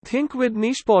Think with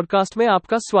niche podcast में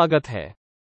आपका स्वागत है।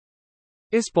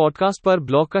 इस पॉडकास्ट पर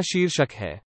ब्लॉग का शीर्षक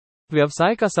है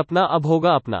व्यवसाय का सपना अब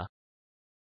होगा अपना।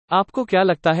 आपको क्या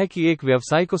लगता है कि एक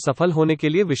व्यवसाय को सफल होने के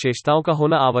लिए विशेषताओं का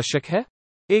होना आवश्यक है?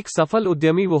 एक सफल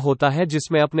उद्यमी वो होता है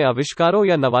जिसमें अपने आविष्कारों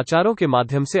या नवाचारों के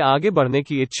माध्यम से आगे बढ़ने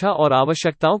की इच्छा और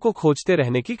आवश्यकताओं को खोजते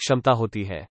रहने की क्षमता होती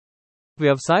है।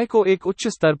 व्यवसाय को एक उच्च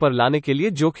स्तर पर लाने के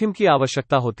लिए जोखिम की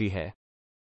आवश्यकता होती है।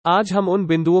 आज हम उन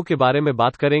बिंदुओं के बारे में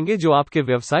बात करेंगे जो आपके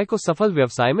व्यवसाय को सफल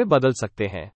व्यवसाय में बदल सकते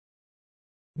हैं।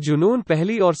 जुनून,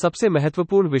 पहली और सबसे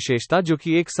महत्वपूर्ण विशेषता जो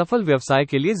कि एक सफल व्यवसाय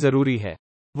के लिए जरूरी है,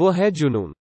 वो है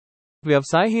जुनून।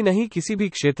 व्यवसाय ही नहीं, किसी भी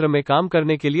क्षेत्र में काम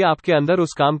करने के लिए आपके अंदर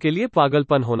उस काम के लिए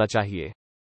पागलपन होना चाहिए।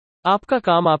 आपका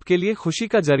काम आपके लिए खुशी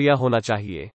का जरिया होना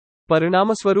चाहिए।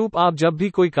 परिणामस्वरूप आप जब भी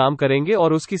कोई काम करेंगे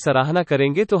और उसकी सराहना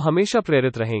करेंगे तो हमेशा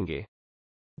प्रेरित रहेंगे।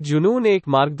 जुनून एक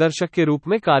मार्गदर्शक के रूप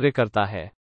में कार्य करता है।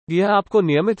 यह आपको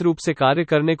नियमित रूप से कार्य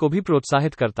करने को भी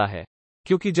प्रोत्साहित करता है,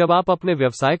 क्योंकि जब आप अपने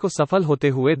व्यवसाय को सफल होते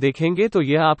हुए देखेंगे तो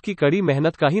यह आपकी कड़ी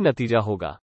मेहनत का ही नतीजा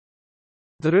होगा।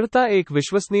 दृढ़ता, एक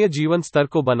विश्वसनीय जीवन स्तर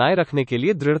को बनाए रखने के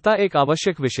लिए दृढ़ता एक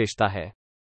आवश्यक विशेषता है।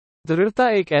 दृढ़ता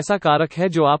एक ऐसा कारक है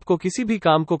जो आपको किसी भी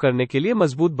काम को करने के लिए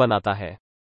मजबूत बनाता है,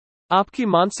 आपकी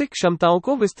मानसिक क्षमताओं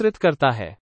को विस्तृत करता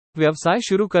है। व्यवसाय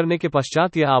शुरू करने के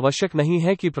पश्चात यह आवश्यक नहीं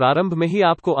है कि प्रारंभ में ही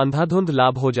आपको अंधाधुंध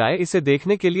लाभ हो जाए। इसे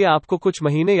देखने के लिए आपको कुछ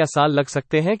महीने या साल लग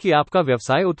सकते हैं कि आपका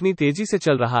व्यवसाय उतनी तेजी से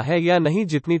चल रहा है या नहीं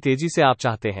जितनी तेजी से आप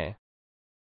चाहते हैं।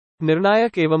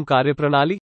 निर्णायक एवं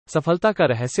कार्यप्रणाली, सफलता का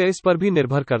रहस्य इस पर भी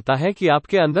निर्भर करता है कि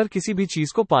आपके अंदर किसी भी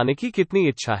चीज को पाने की कितनी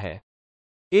इच्छा है।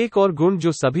 एक और गुण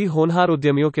जो सभी होनहार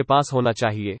उद्यमियों के पास होना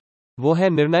चाहिए, वो है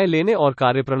निर्णय लेने और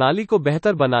कार्यप्रणाली को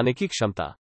बेहतर बनाने की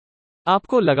क्षमता।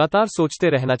 आपको लगातार सोचते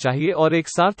रहना चाहिए और एक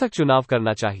सार्थक चुनाव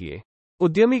करना चाहिए।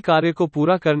 उद्यमी कार्य को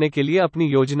पूरा करने के लिए अपनी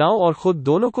योजनाओं और खुद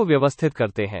दोनों को व्यवस्थित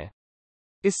करते हैं।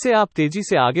 इससे आप तेजी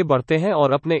से आगे बढ़ते हैं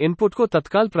और अपने इनपुट को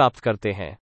तत्काल प्राप्त करते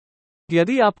हैं।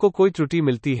 यदि आपको कोई त्रुटि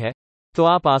मिलती है तो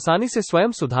आप आसानी से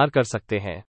स्वयं सुधार कर सकते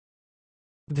हैं।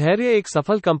 धैर्य, एक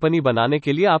सफल कंपनी बनाने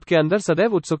के लिए आपके अंदर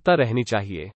सदैव उत्सुकता रहनी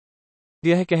चाहिए।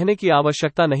 यह कहने की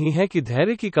आवश्यकता नहीं है कि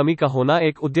धैर्य की कमी का होना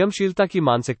एक उद्यमशीलता की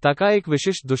मानसिकता का एक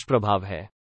विशिष्ट दुष्प्रभाव है,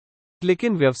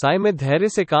 लेकिन व्यवसाय में धैर्य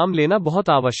से काम लेना बहुत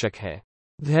आवश्यक है।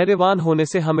 धैर्यवान होने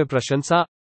से हमें प्रशंसा,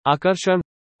 आकर्षण,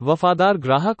 वफादार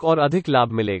ग्राहक और अधिक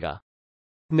लाभ मिलेगा।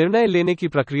 निर्णय लेने की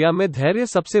प्रक्रिया में धैर्य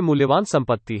सबसे मूल्यवान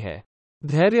संपत्ति है।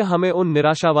 धैर्य हमें उन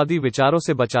निराशावादी विचारों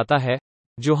से बचाता है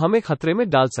जो हमें खतरे में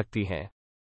डाल सकती हैं।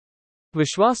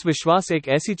 विश्वास एक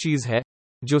ऐसी चीज है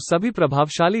जो सभी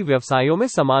प्रभावशाली व्यवसायों में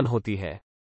समान होती है।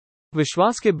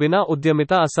 विश्वास के बिना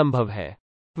उद्यमिता असंभव है।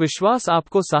 विश्वास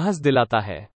आपको साहस दिलाता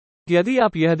है। यदि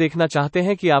आप यह देखना चाहते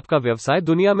हैं कि आपका व्यवसाय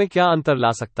दुनिया में क्या अंतर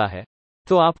ला सकता है,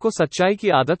 तो आपको सच्चाई की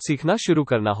आदत सीखना शुरू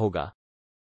करना होगा।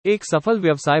 एक सफल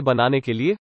व्यवसाय बनाने के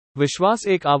लिए विश्वास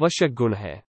एक आवश्यक गुण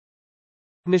है।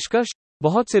 निष्कर्ष,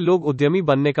 बहुत से लोग उद्यमी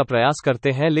बनने का प्रयास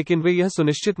करते हैं लेकिन वे यह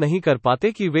सुनिश्चित नहीं कर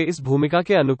पाते कि वे इस भूमिका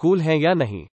के अनुकूल हैं या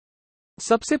नहीं।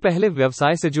 सबसे पहले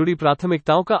व्यवसाय से जुड़ी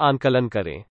प्राथमिकताओं का आंकलन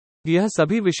करें। यह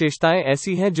सभी विशेषताएं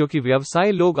ऐसी हैं जो कि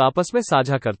व्यवसाय लोग आपस में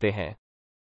साझा करते हैं।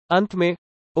 अंत में,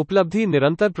 उपलब्धि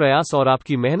निरंतर प्रयास और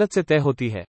आपकी मेहनत से तय होती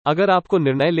है। अगर आपको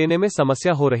निर्णय लेने में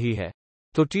समस्या हो रही है,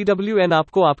 तो TWN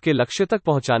आपको आपके लक्ष्य तक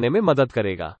पहुंचाने में मदद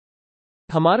करेगा।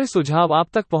 हमारे सुझाव आप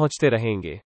तक पहुंचते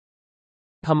रहेंगे।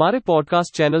 हमारे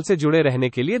पॉडकास्ट चैनल से जुड़े रहने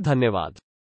के लिए धन्यवाद।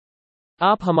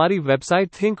 आप हमारी वेबसाइट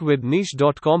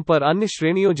thinkWithNiche.com पर अन्य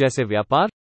श्रेणियों जैसे व्यापार,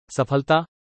 सफलता,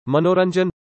 मनोरंजन,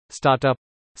 स्टार्टअप,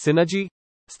 सिनर्जी,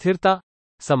 स्थिरता,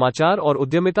 समाचार और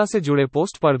उद्यमिता से जुड़े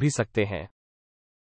पोस्ट पढ़ भी सकते हैं।